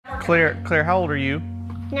Claire, how old are you?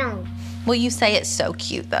 No. Will you say it's so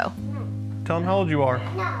cute, though? Tell them how old you are.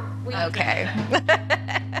 No. Okay.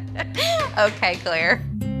 Okay, Claire.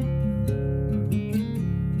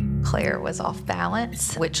 Claire was off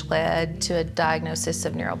balance, which led to a diagnosis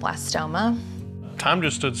of neuroblastoma. Time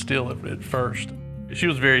just stood still at first. She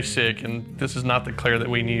was very sick, and this is not the Claire that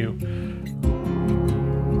we knew.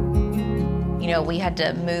 You know, we had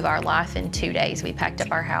to move our life in 2 days. We packed up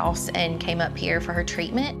our house and came up here for her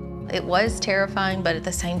treatment. It was terrifying, but at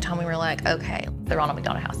the same time, we were like, okay, the Ronald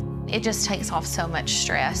McDonald House. It just takes off so much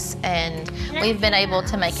stress, and we've been able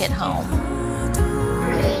to make it home.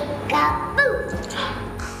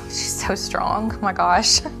 She's so strong, oh my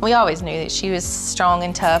gosh. We always knew that she was strong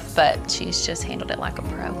and tough, but she's just handled it like a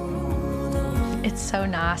pro. It's so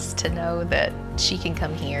nice to know that she can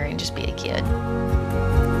come here and just be a kid.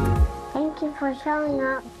 Thank you for showing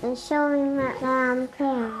up and showing that I'm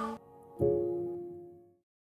caring.